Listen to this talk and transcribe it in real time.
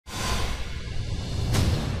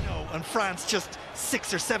and France just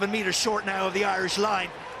 6 or 7 meters short now of the Irish line.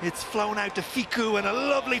 It's flown out to Ficou, and a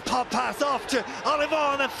lovely pop pass off to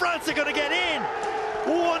Ollivon, and France are going to get in.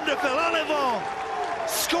 Wonderful. Ollivon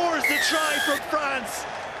scores the try from France.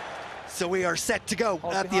 So we are set to go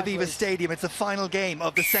at the Aviva Stadium. It's the final game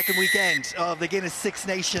of the second weekend of the Guinness Six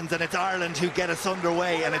Nations, and it's Ireland who get us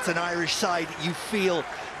underway, and it's an Irish side you feel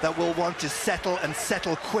that will want to settle and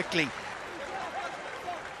settle quickly.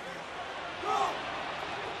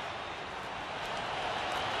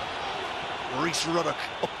 Rhys Ruddock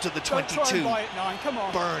up to the 22.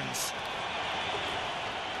 Burns.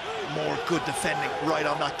 More good defending right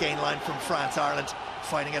on that gain line from France. Ireland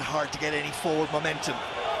finding it hard to get any forward momentum.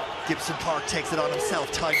 Gibson-Park takes it on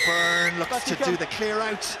himself. Tadhg Byrne looks to do the clear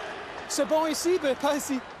out. C'est bon ici, mais pas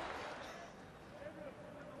ici.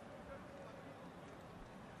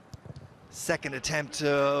 Second attempt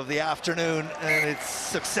of the afternoon, and it's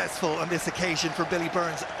successful on this occasion for Billy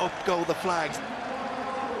Burns. Up go the flags.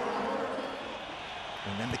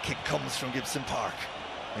 And then the kick comes from Gibson-Park.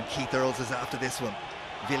 And Keith Earls is after this one.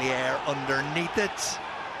 Flier underneath it.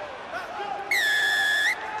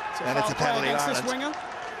 And it's a penalty, Ireland.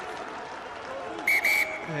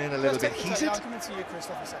 And a little bit heated. I'll come into you,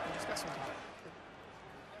 Christoph, a second. Just get some time.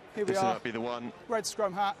 Here we this are. Might be the one. Red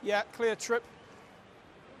scrum hat. Yeah, clear trip.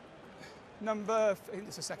 Number, I think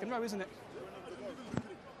it's the second row, isn't it?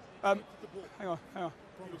 Hang on.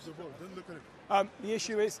 The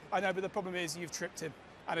issue is, I know, but the problem is you've tripped him,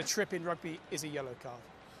 and a trip in rugby is a yellow card.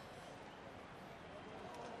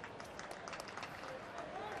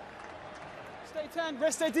 Stay 10,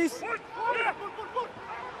 restez 10.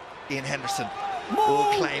 Iain Henderson will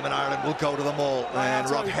claim, and Ireland will go to the maul. And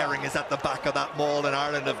Rob Herring is at the back of that maul, and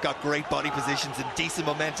Ireland have got great body positions and decent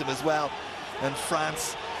momentum as well. And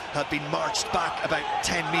France have been marched back about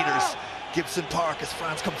 10 metres. Gibson-Park as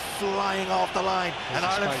France come flying off the line, and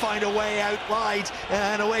Ireland find a way out wide,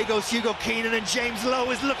 and away goes Hugo. Keenan and James Lowe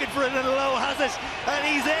is looking for it, and Lowe has it, and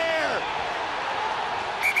he's there.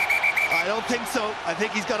 I don't think so. I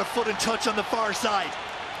think he's got a foot in touch on the far side,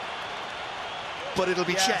 but it'll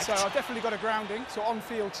be checked. So I've definitely got a grounding, so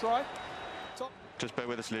on-field try. Just bear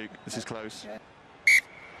with us, Luke. This is close. Yeah.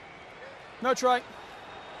 No try.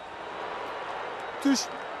 Touche.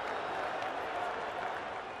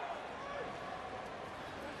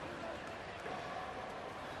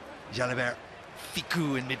 Jalabert,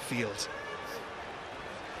 Ficou in midfield.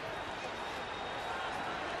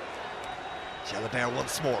 Jalabert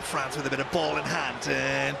once more, France with a bit of ball in hand,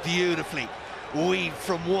 and beautifully weaved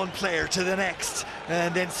from one player to the next,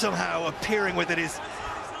 and then somehow appearing with it is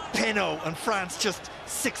Penaud, and France just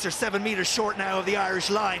 6 or 7 meters short now of the Irish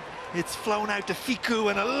line. It's flown out to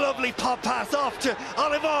Ficou, and a lovely pop pass off to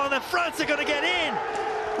Ollivon, and France are going to get in.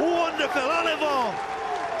 Wonderful. Ollivon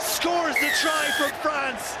scores the try from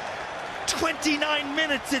France. 29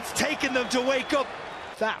 minutes it's taken them to wake up.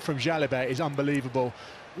 That from Jalabert is unbelievable.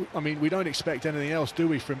 I mean, we don't expect anything else, do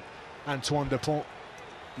we, from Antoine Dupont?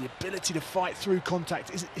 The ability to fight through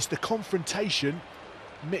contact. It's the confrontation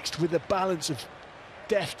mixed with the balance of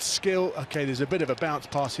deft skill. Okay, there's a bit of a bounce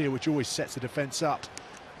pass here, which always sets the defence up.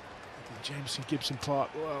 Jamison,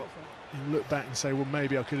 Gibson-Park, well, you look back and say, well,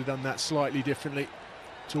 maybe I could have done that slightly differently.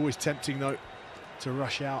 It's always tempting, though, to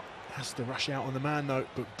rush out. Has to rush out on the man, though,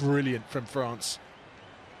 but brilliant from France.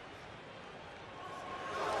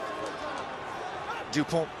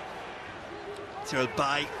 Dupont. So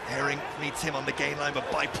by Herring meets him on the gain line, but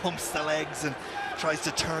by pumps the legs and tries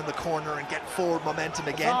to turn the corner and get forward momentum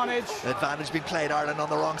again. Advantage being played, Ireland on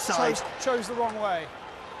the wrong side. Chose the wrong way.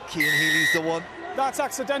 Cian Healy's the one. That's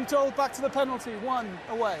accidental. Back to the penalty. 1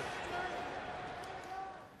 away.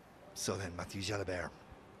 So then Mathieu Jalabert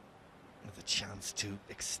with a chance to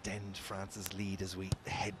extend France's lead as we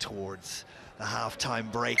head towards the half-time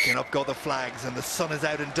break, and up go the flags, and the sun is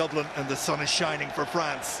out in Dublin, and the sun is shining for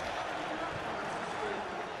France.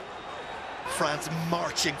 France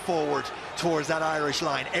marching forward towards that Irish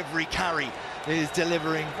line. Every carry is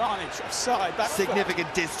delivering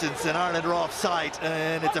significant distance, and Ireland are offside,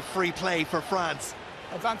 and it's a free play for France.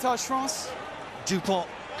 Advantage France. Dupont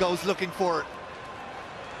goes looking for it.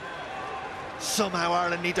 Somehow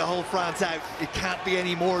Ireland need to hold France out. It can't be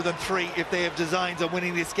any more than 3 if they have designs on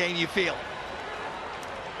winning this game, you feel.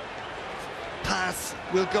 Pass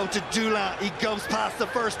will go to Dulin. He goes past the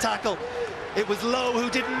first tackle. It was Lowe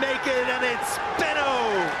who didn't make it, and it's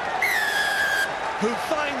Penaud who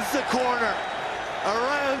finds the corner.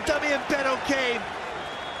 Around Damian Penaud came,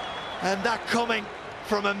 and that coming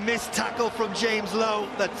from a missed tackle from James Lowe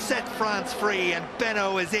that set France free, and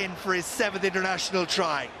Penaud is in for his 7th international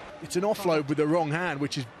try. It's an offload with the wrong hand,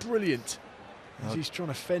 which is brilliant, as he's trying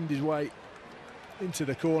to fend his way into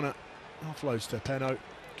the corner. Offloads to Penaud.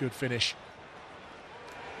 Good finish.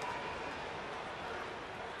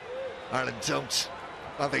 Ireland don't.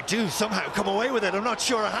 Well, they do somehow come away with it. I'm not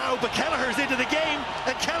sure how, but Kelleher's into the game,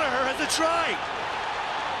 and Kelleher has a try.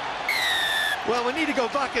 Well, we need to go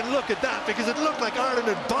back and look at that, because it looked like Ireland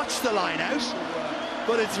had botched the line out,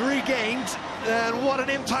 but it's regained, and what an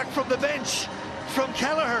impact from the bench from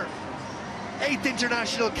Kelleher. 8th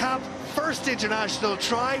international cap, 1st international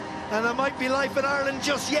try, and there might be life in Ireland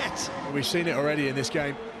just yet. We've seen it already in this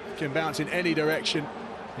game. It can bounce in any direction,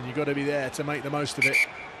 and you've got to be there to make the most of it.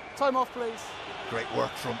 Time off, please. Great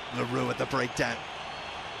work from Lowe at the breakdown.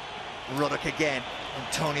 Ruddock again.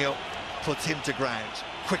 Antonio puts him to ground.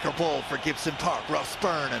 Quicker ball for Gibson-Park. Ross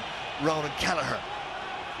Byrne and Ronan Kelleher.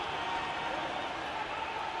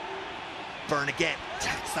 Byrne again.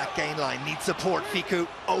 Attacks that gain line. Needs support. Fiku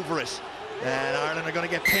over it. And Ireland are going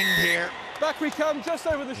to get pinged here. Back we come, just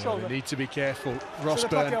over the shoulder. We need to be careful. Ross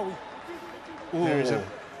Byrne. The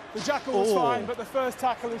jackal was fine, but the first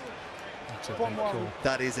tackle is one more.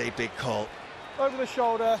 That is a big call. Over the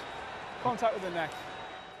shoulder, contact with the neck.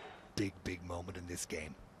 Big moment in this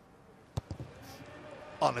game.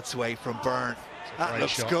 On its way from Byrne. That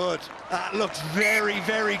looks shot. Good. That looks very,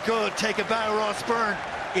 very good. Take a bow, Ross Byrne.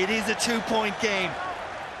 It is a 2-point game.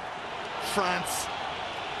 France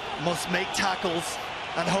must make tackles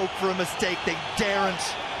and hope for a mistake. They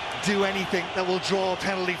daren't do anything that will draw a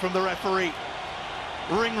penalty from the referee.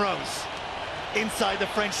 Ringrose inside the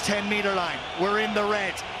French 10-metre line. We're in the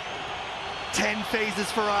red. 10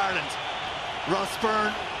 phases for Ireland. Ross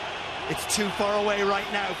Byrne, it's too far away right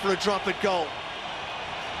now for a drop-it goal.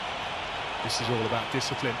 This is all about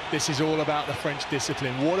discipline. This is all about the French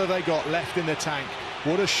discipline. What have they got left in the tank?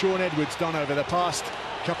 What has Shaun Edwards done over the past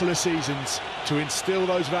couple of seasons to instill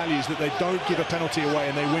those values that they don't give a penalty away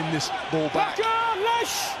and they win this ball back?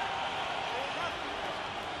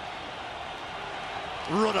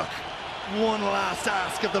 Ruddock, one last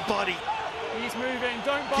ask of the body. He's moving,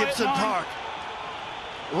 don't bite. Gibson-Park,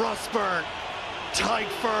 Ross Byrne, Tadhg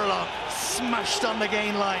Furlong, smashed on the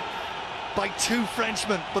gain line by 2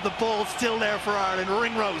 Frenchmen, but the ball's still there for Ireland.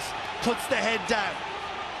 Ringrose puts the head down.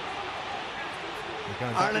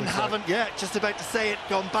 Ireland haven't, just about to say it,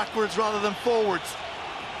 gone backwards rather than forwards.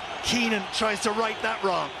 Keenan tries to right that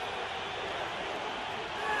wrong.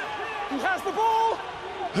 He has the ball.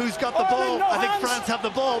 Who's got the ball? No, I think France have the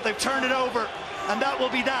ball. They've turned it over, and that will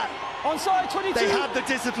be that. Onside 22. They had the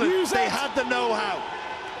discipline, they had the know-how,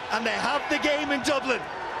 and they have the game in Dublin.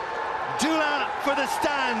 Dulin for the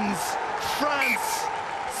stands. France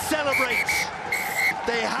celebrates.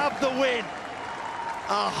 They have the win.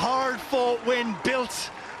 A hard-fought win built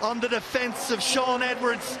on the defence of Shaun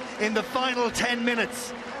Edwards in the final 10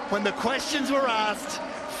 minutes. When the questions were asked,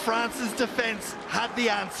 France's defence had the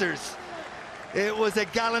answers. It was a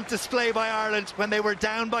gallant display by Ireland. When they were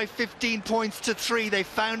down by 15 points to 3, they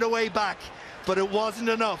found a way back, but it wasn't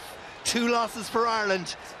enough. 2 losses for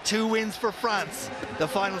Ireland, 2 wins for France. The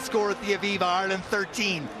final score at the Aviva, Ireland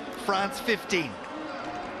 13, France 15.